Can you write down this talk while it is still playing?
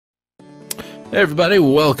Hey everybody,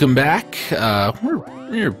 welcome back.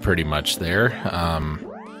 We're pretty much there.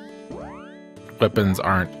 Weapons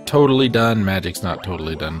aren't totally done, magic's not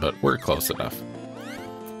totally done, but we're close enough.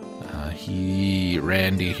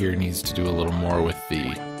 Randy here needs to do a little more with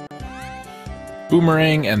the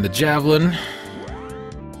boomerang and the javelin.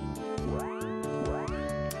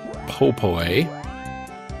 Popoe.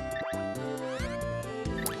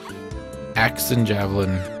 Axe and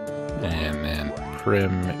javelin, and then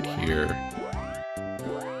Prim here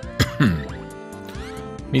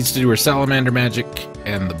needs to do her salamander magic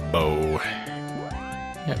and the bow. You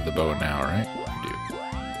have the bow now, right? You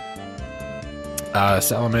do.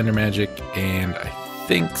 Salamander magic and I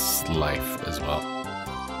think Slife as well.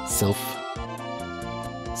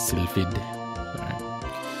 Sylphid. Alright.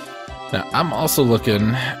 Now I'm also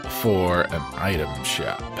looking for an item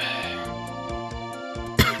shop.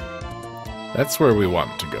 That's where we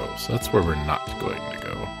want to go, so that's where we're not going to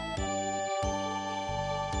go.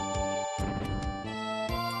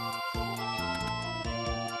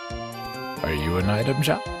 Are you an item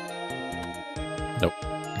shop? Nope.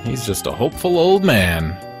 He's just a hopeful old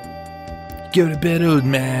man. Go to bed, old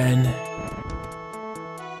man.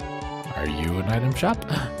 Are you an item shop?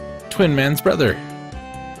 Twin Man's brother.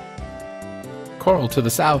 Coral to the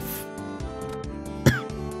south.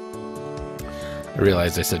 I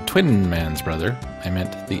realized I said Twin Man's brother. I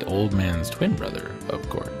meant the old man's twin brother, of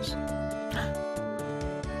course.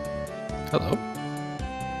 Hello.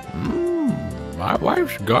 My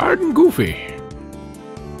wife's garden goofy.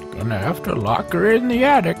 Gonna have to lock her in the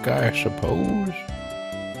attic, I suppose.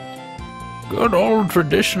 Good old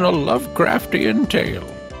traditional Lovecraftian tale.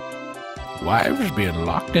 Wives being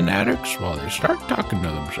locked in attics while they start talking to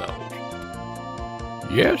themselves.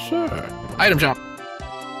 Yes, sir. Item shop.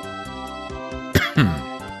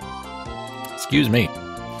 Excuse me.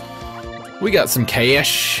 We got some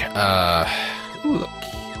cash. Ooh, look.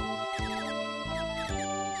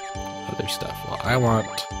 Other stuff. Well, I want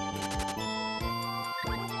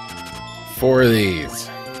 4 of these.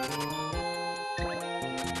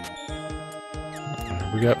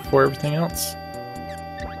 We got 4 everything else?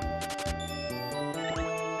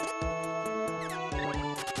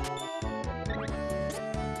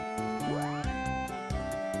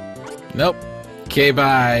 Nope. Okay,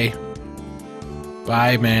 bye.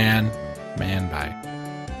 Bye, man. Man, bye.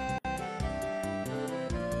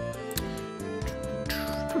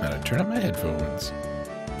 I'm gonna turn up my headphones.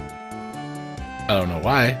 I don't know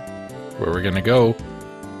why. Where we're gonna go,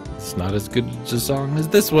 it's not as good a song as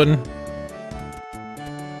this one.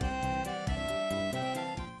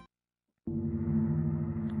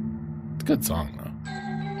 It's a good song,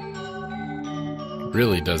 though.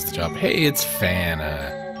 Really does the job. Hey, it's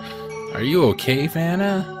Fana. Are you okay,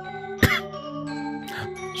 Fana?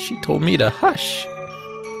 She told me to hush.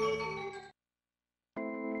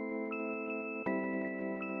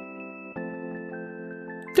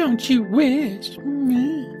 Don't you wish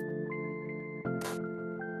me?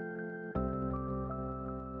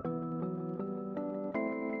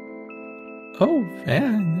 Oh,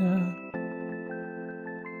 Fana.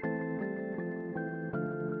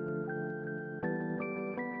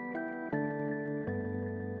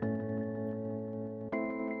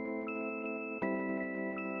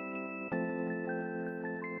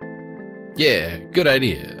 Yeah, good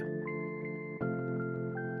idea.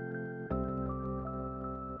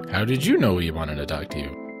 How did you know he wanted to talk to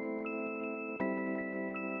you?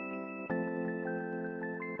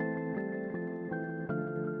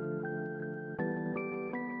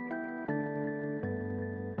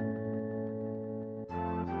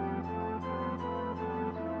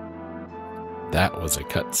 That was a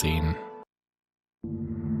cutscene.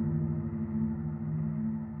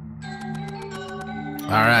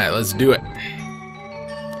 Alright, let's do it.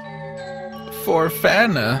 For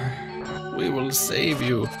Fana, we will save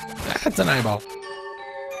you. That's an eyeball.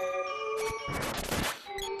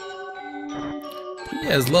 He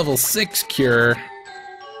has level 6 cure.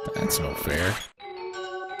 That's no fair.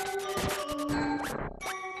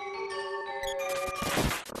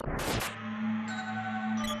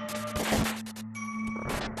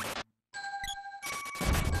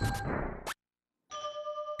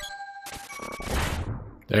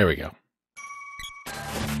 There we go.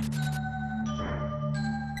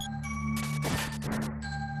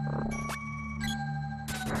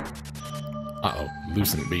 Uh-oh,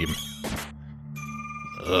 lucent beam.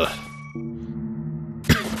 Ugh.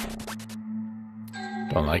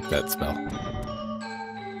 Don't like that spell.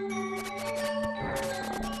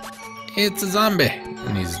 It's a zombie,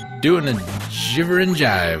 and he's doing a shiver and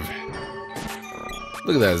jive.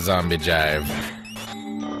 Look at that zombie jive.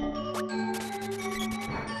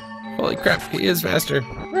 Holy crap, he is faster.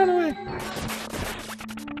 Run away.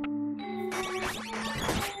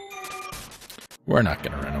 We're not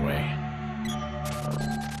gonna run away.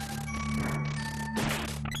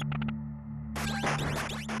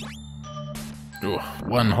 Ooh,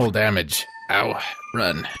 1 whole damage. Ow.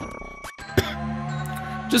 Run.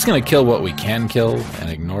 Just gonna kill what we can kill and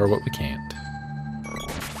ignore what we can't.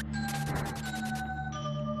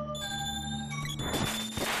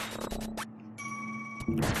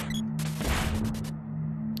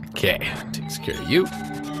 Okay, takes care of you.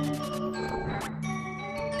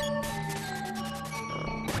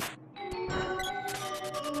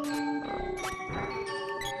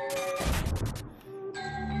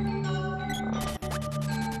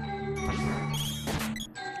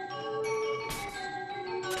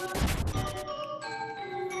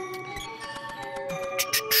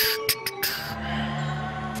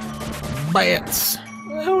 Bats!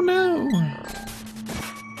 Oh no!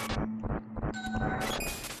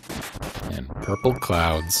 And purple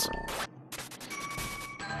clouds.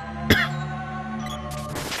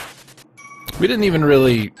 We didn't even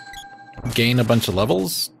really gain a bunch of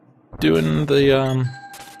levels doing the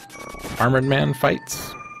armored man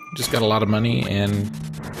fights. Just got a lot of money and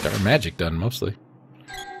got our magic done mostly.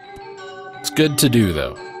 It's good to do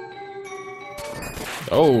though.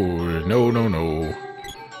 Oh, no, no, no.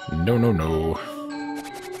 No, no, no.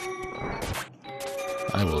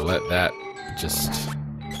 I will let that just...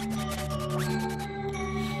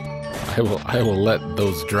 I will let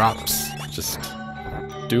those drops just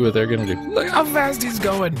do what they're gonna do. Look how fast he's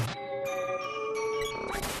going!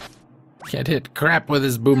 Can't hit crap with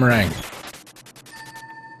his boomerang.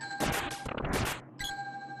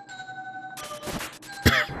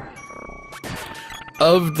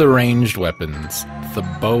 Of the ranged weapons, the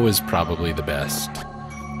bow is probably the best.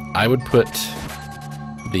 I would put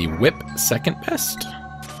the whip second best.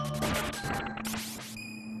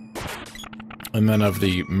 And then of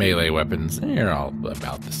the melee weapons, they're all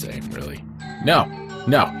about the same, really. No!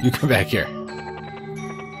 No! You come back here.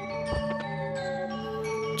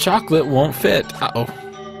 Chocolate won't fit. Uh-oh.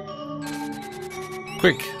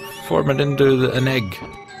 Quick! Form it into an egg.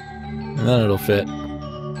 And then it'll fit.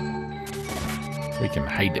 We can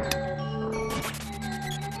hide it.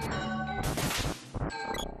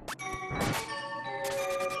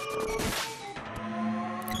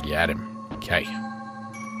 Got him. Okay.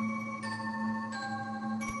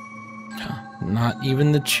 Not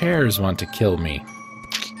even the chairs want to kill me.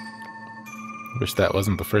 Wish that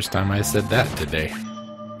wasn't the first time I said that today.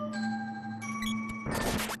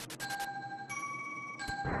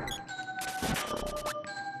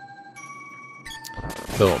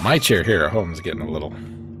 So my chair here at home is getting a little...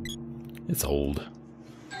 It's old.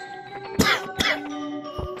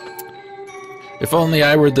 If only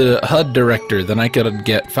I were the HUD director, then I could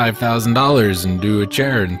get $5,000 and do a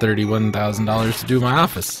chair and $31,000 to do my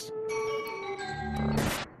office.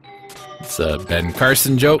 It's a Ben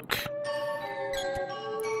Carson joke.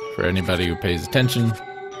 For anybody who pays attention.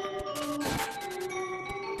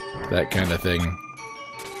 That kind of thing.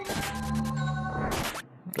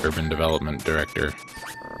 Urban development director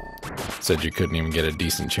said you couldn't even get a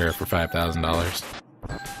decent chair for $5,000.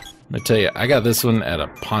 I'm gonna tell you, I got this one at a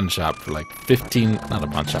pawn shop for like 15, not a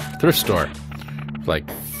pawn shop, thrift store, for like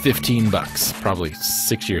 15 bucks, probably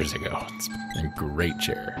 6 years ago. It's a great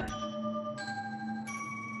chair.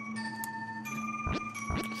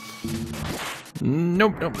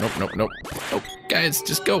 Nope, nope, nope, nope, nope. Nope, guys,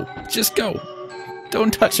 just go. Just go.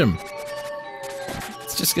 Don't touch him.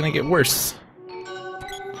 It's just gonna get worse.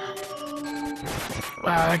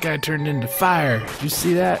 Wow, that guy turned into fire. Did you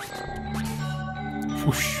see that?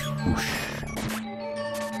 Whoosh, whoosh.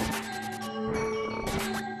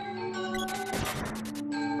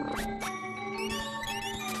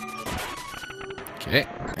 Okay,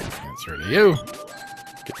 get through to you.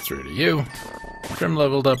 Get through to you. Trim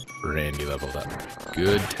leveled up, Randy leveled up.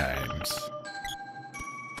 Good times.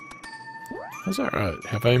 How's our,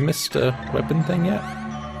 have I missed a weapon thing yet?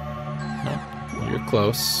 No, you're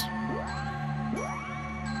close.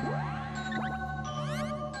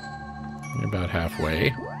 You're about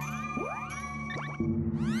halfway.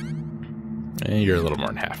 And you're a little more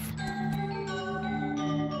than half.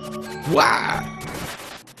 Wow!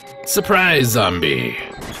 Surprise, zombie!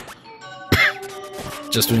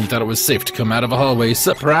 Just when you thought it was safe to come out of a hallway,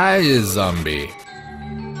 surprise, zombie!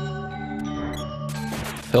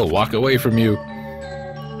 He'll walk away from you.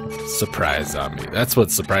 Surprise, zombie. That's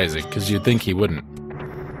what's surprising, because you'd think he wouldn't.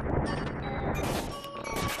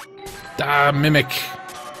 Ah, mimic!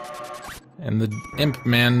 And the Imp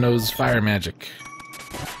Man knows fire magic.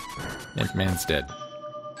 Imp Man's dead.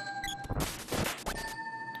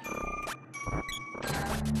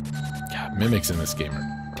 mimics in this game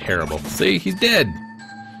are terrible. See, he's dead.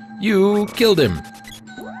 You killed him.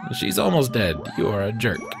 She's almost dead. You are a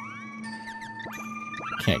jerk.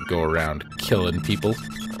 Can't go around killing people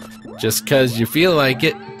just 'cause you feel like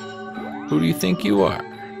it. Who do you think you are?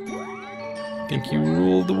 Think you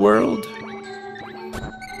rule the world?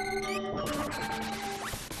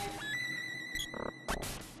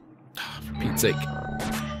 For Pete's sake.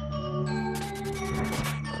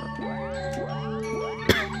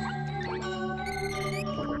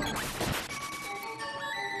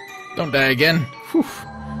 Don't die again. Whew.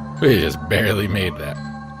 We just barely made that.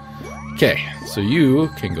 Okay, so you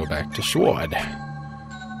can go back to Schwad.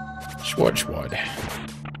 Schwad.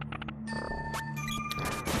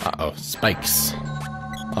 Uh-oh, spikes.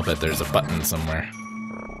 I'll bet there's a button somewhere.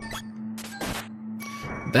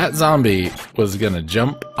 That zombie was gonna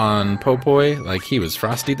jump on Popoi like he was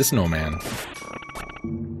Frosty the Snowman.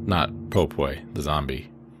 Not Popoi, the zombie.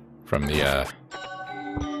 From the,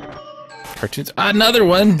 cartoons. Ah, another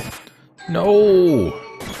one! No!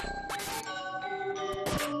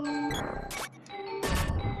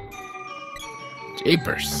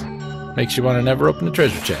 Japers. Makes you want to never open a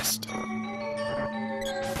treasure chest.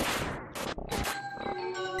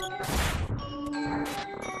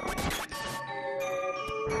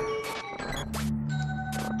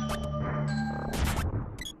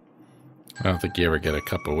 I don't think you ever get a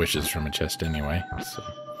couple wishes from a chest anyway, so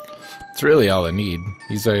it's really all I need.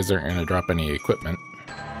 These guys aren't going to drop any equipment.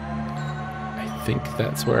 I think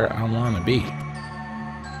that's where I want to be.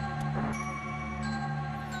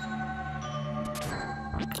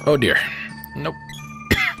 Oh dear. Nope.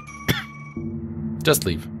 Just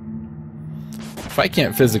leave. If I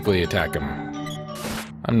can't physically attack him,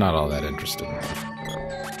 I'm not all that interested.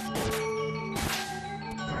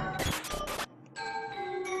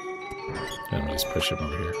 Let me just push him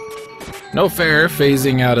over here. No fair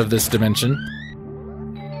phasing out of this dimension.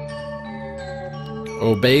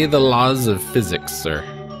 Obey the laws of physics, sir.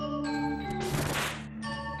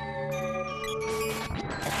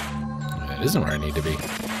 That isn't where I need to be.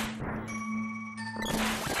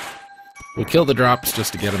 We'll kill the drops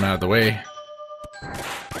just to get them out of the way.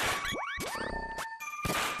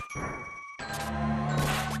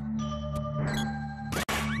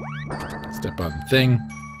 Step on the thing.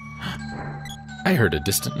 I heard a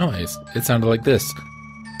distant noise. It sounded like this.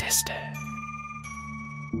 Distant.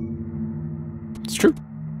 It's true.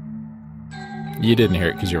 You didn't hear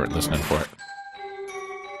it because you weren't listening for it.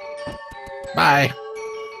 Bye.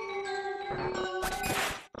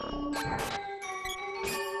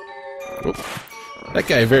 Oop. That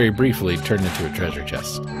guy very briefly turned into a treasure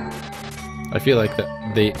chest. I feel like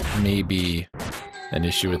that they may be an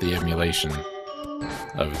issue with the emulation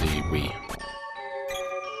of the Wii.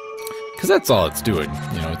 Because that's all it's doing.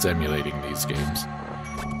 You know, it's emulating these games.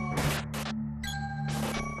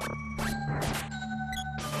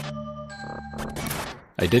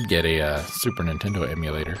 I did get a Super Nintendo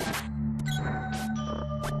emulator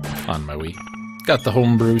on my Wii. Got the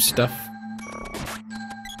homebrew stuff.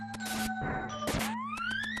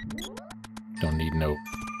 Don't need no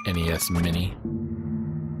NES Mini.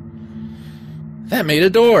 That made a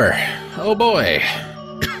door! Oh boy!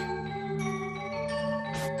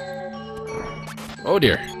 Oh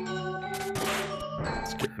dear.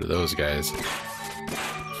 Let's get rid of those guys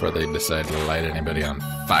before they decide to light anybody on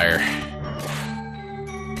fire.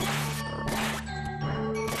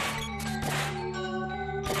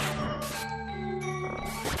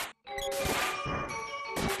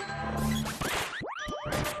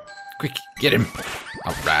 Quick, get him.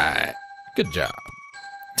 All right. Good job.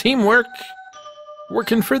 Teamwork.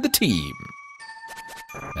 Working for the team.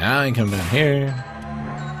 Now I can come down here.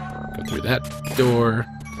 Go through that door.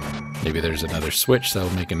 Maybe there's another switch that'll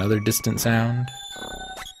make another distant sound.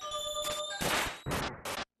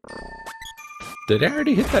 Did I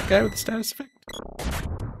already hit that guy with the status effect?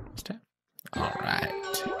 Alright.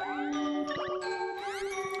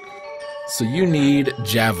 So you need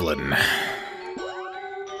javelin.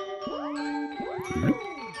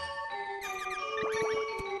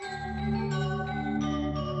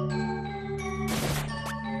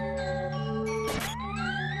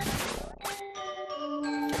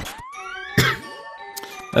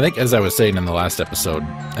 I think, as I was saying in the last episode,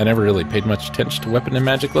 I never really paid much attention to weapon and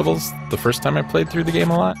magic levels the first time I played through the game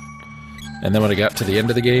a lot. And then when I got to the end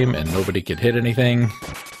of the game and nobody could hit anything,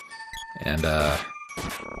 and our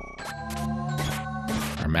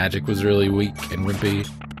magic was really weak and wimpy.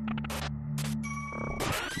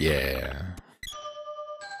 Yeah.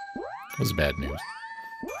 That was bad news.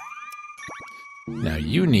 Now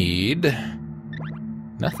you need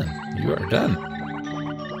nothing. You are done.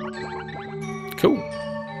 Cool.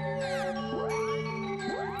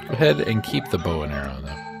 Go ahead and keep the bow and arrow, though.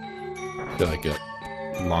 I feel like a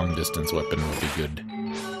long-distance weapon would be good.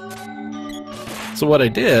 So what I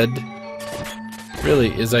did,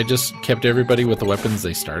 really, is I just kept everybody with the weapons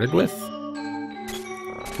they started with.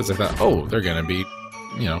 Because I thought, oh, they're going to be,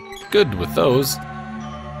 you know, good with those.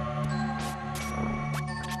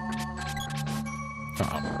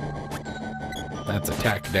 Uh-oh. That's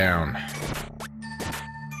attack down.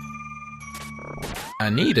 I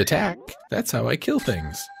need attack. That's how I kill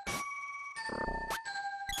things.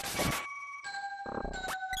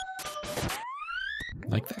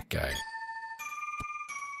 Like that guy.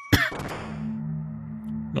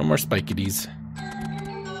 No more spikities.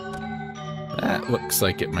 That looks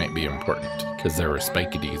like it might be important, because there were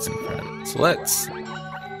spikities in front of it. So let's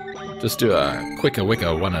just do a quicka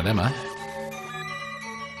wicka one of them, huh?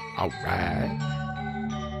 Alright.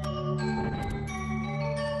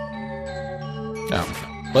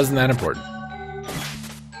 Oh, wasn't that important.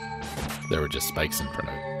 There were just spikes in front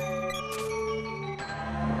of it.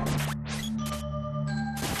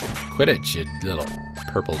 Quit it, you little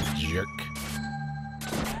purple jerk.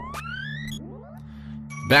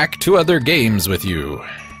 Back to other games with you.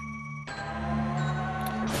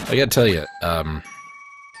 I gotta tell you,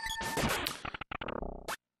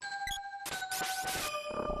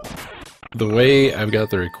 the way I've got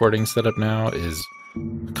the recording set up now is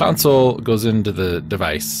the console goes into the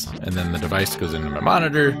device, and then the device goes into my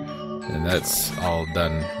monitor, and that's all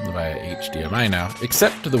done via HDMI now,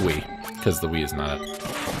 except the Wii, because the Wii is not a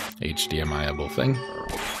HDMI-able thing,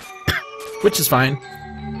 which is fine.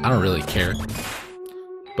 I don't really care.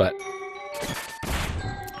 But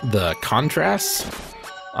the contrast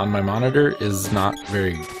on my monitor is not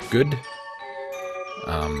very good.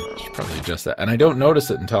 I should probably adjust that. And I don't notice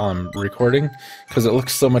it until I'm recording, because it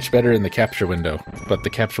looks so much better in the capture window. But the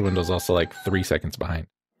capture window is also like 3 seconds behind.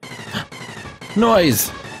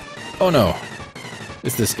 Noise! Oh no.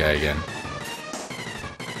 It's this guy again.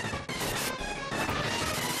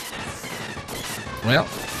 Well,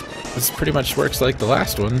 this pretty much works like the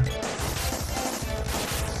last one.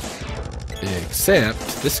 Except,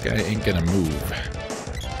 this guy ain't gonna move.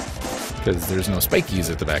 Because there's no spikies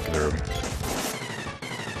at the back of the room.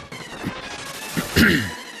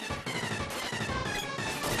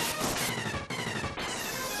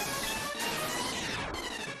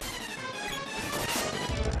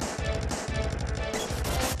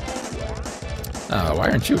 Why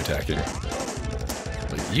aren't you attacking?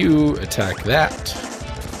 But you attack that.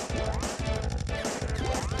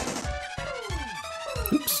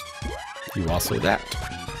 Oops. You also that.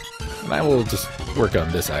 And I will just work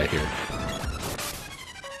on this eye here.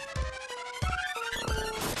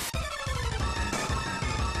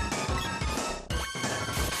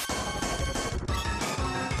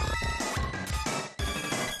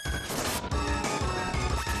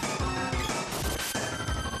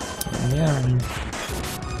 Yeah, I mean...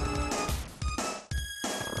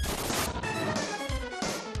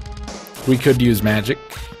 we could use magic.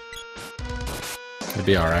 It'd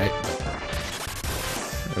be alright, but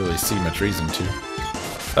I don't really see much reason to.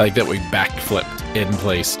 I like that we backflipped in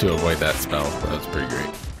place to avoid that spell. That was pretty great.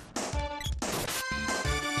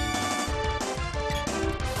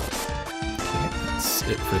 Okay, that's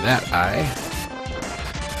it for that eye.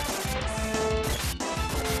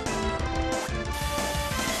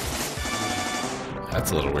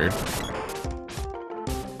 That's a little weird.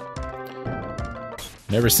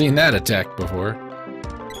 Never seen that attack before.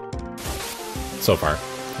 So far,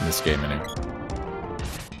 in this game anyway.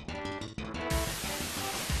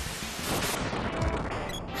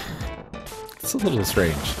 It's a little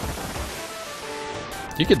strange.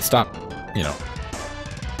 You could stop, you know.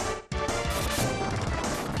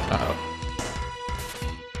 Uh-oh.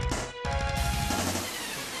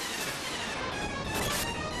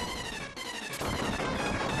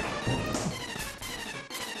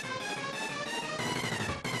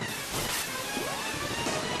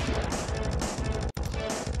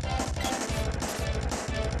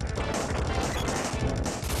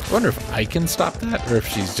 I wonder if I can stop that, or if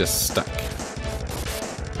she's just stuck.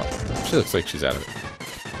 Oh, she looks like she's out of it.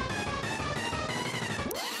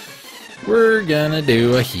 We're gonna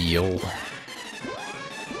do a heal.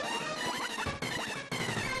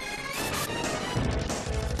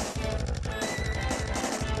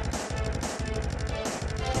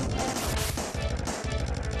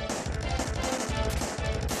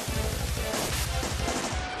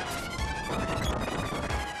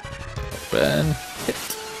 Open. Hit.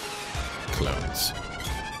 Close.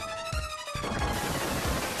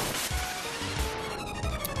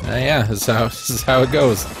 Yeah, this is how it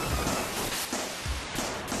goes.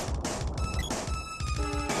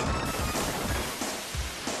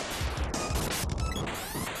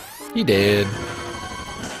 He did.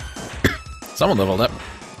 Someone leveled up.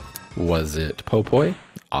 Was it Popoi?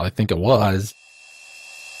 I think it was.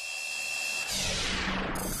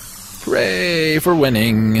 Hooray for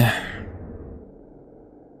winning.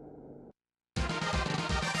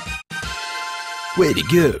 Way to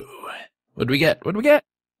go. What'd we get? What'd we get?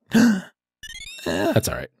 That's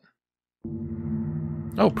alright.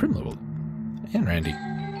 Oh, Prim leveled. And Randy.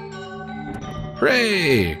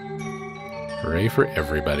 Hooray! Hooray for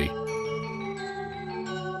everybody.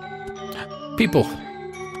 People.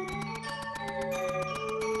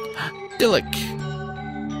 Dillick.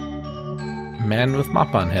 Man with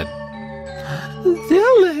mop on head.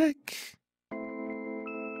 Dillick.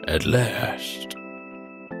 At last.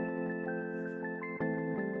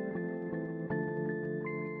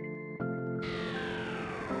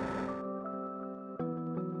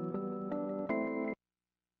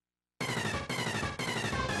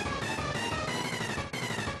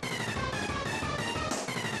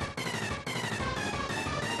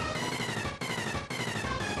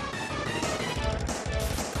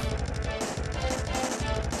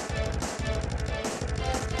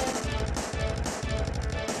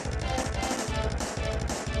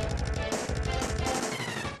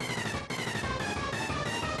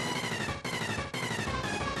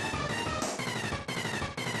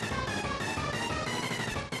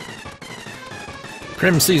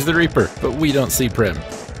 Prim sees the Reaper, but we don't see Prim.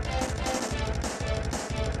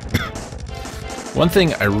 One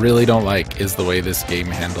thing I really don't like is the way this game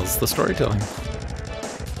handles the storytelling.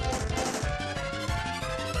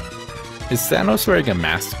 Is Thanos wearing a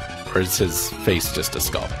mask, or is his face just a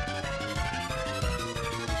skull?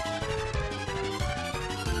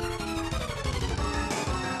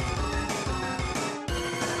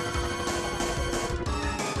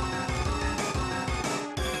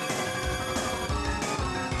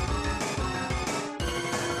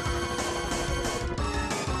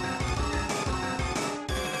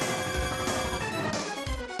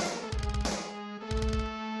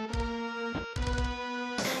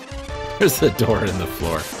 There's a door in the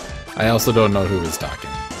floor. I also don't know who was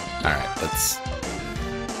talking. Alright, that's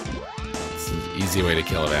an easy way to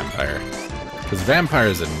kill a vampire. Because vampire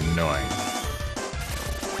is annoying.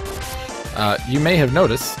 You may have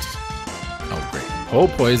noticed... Oh, great.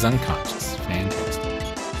 Popoi's unconscious. Fantastic.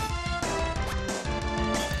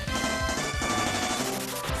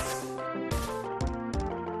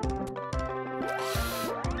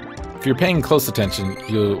 If you're paying close attention,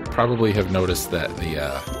 you'll probably have noticed that the,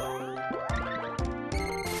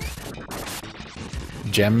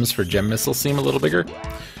 gems for gem missiles seem a little bigger.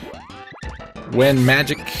 When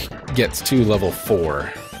magic gets to level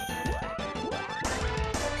 4,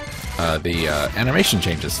 the animation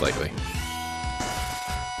changes slightly.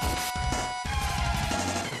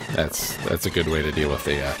 That's a good way to deal with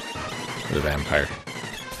the vampire.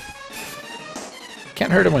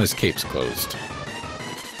 Can't hurt him when his cape's closed.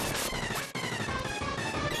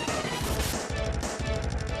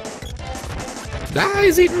 Ah,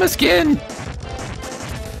 he's eating my skin!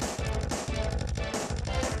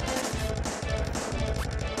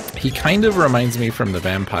 He kind of reminds me from the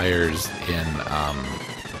vampires in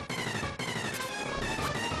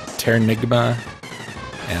Terranigma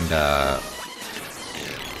and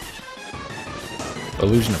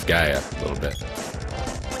Illusion of Gaia a little bit.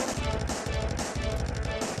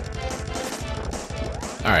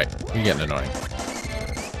 Alright, you're getting annoying.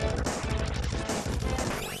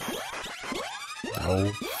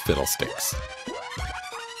 Oh, fiddlesticks.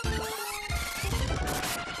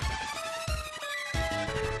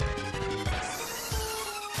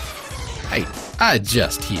 I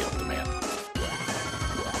just healed, man.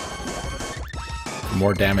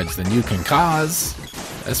 More damage than you can cause.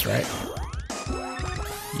 That's right.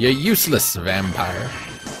 You useless vampire.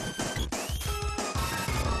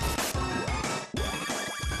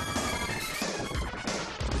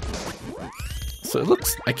 So it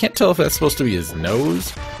looks... I can't tell if that's supposed to be his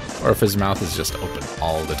nose or if his mouth is just open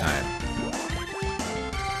all the time.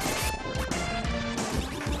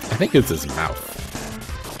 I think it's his mouth.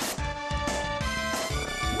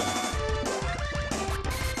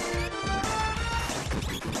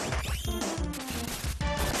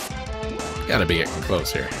 Gotta be getting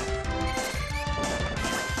close here.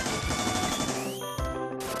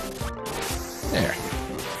 There.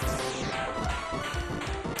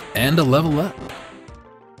 And a level up.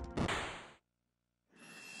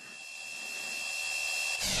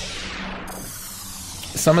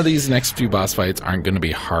 Some of these next few boss fights aren't going to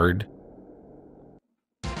be hard,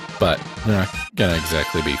 but they're not going to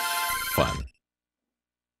exactly be fun.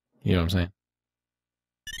 You know what I'm saying?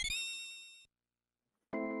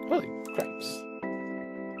 Holy cripes.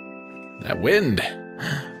 That wind.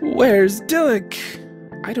 Where's Dilek?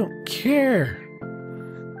 I don't care.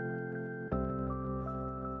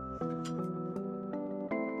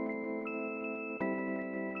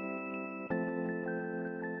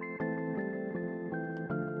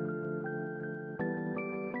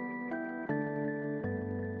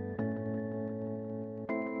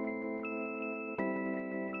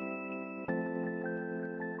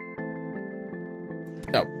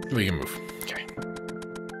 Oh, we can move. Okay.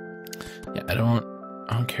 Yeah, I don't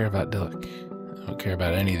care about Dilek. I don't care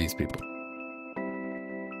about any of these people.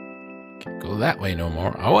 Can't go that way no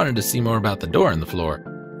more. I wanted to see more about the door in the floor.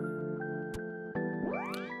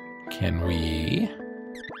 Can we?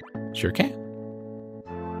 Sure can.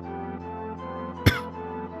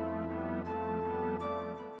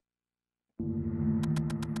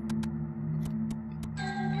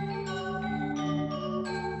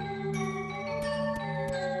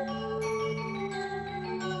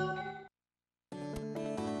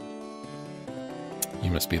 You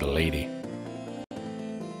must be the lady.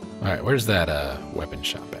 Alright, where's that weapon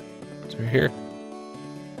shop at? Is it right here?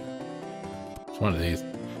 It's one of these.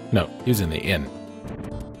 No, he was in the inn.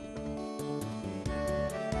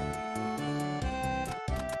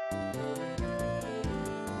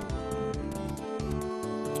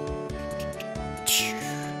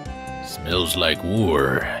 Smells like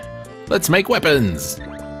war. Let's make weapons!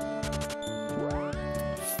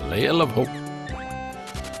 Flail of hope.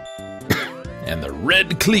 And the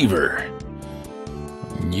red cleaver.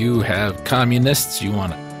 You have communists you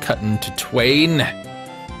want to cut into twain.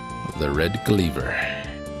 The red cleaver.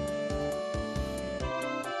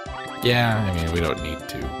 Yeah, I mean, we don't need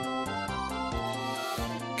to.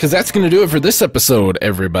 Because that's going to do it for this episode,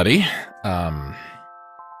 everybody.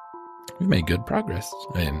 We made good progress.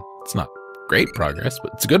 I mean, it's not great progress,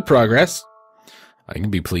 but it's good progress. I can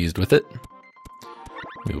be pleased with it.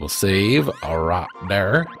 We will save right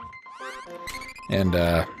there. And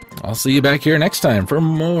I'll see you back here next time for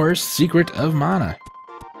more Secret of Mana.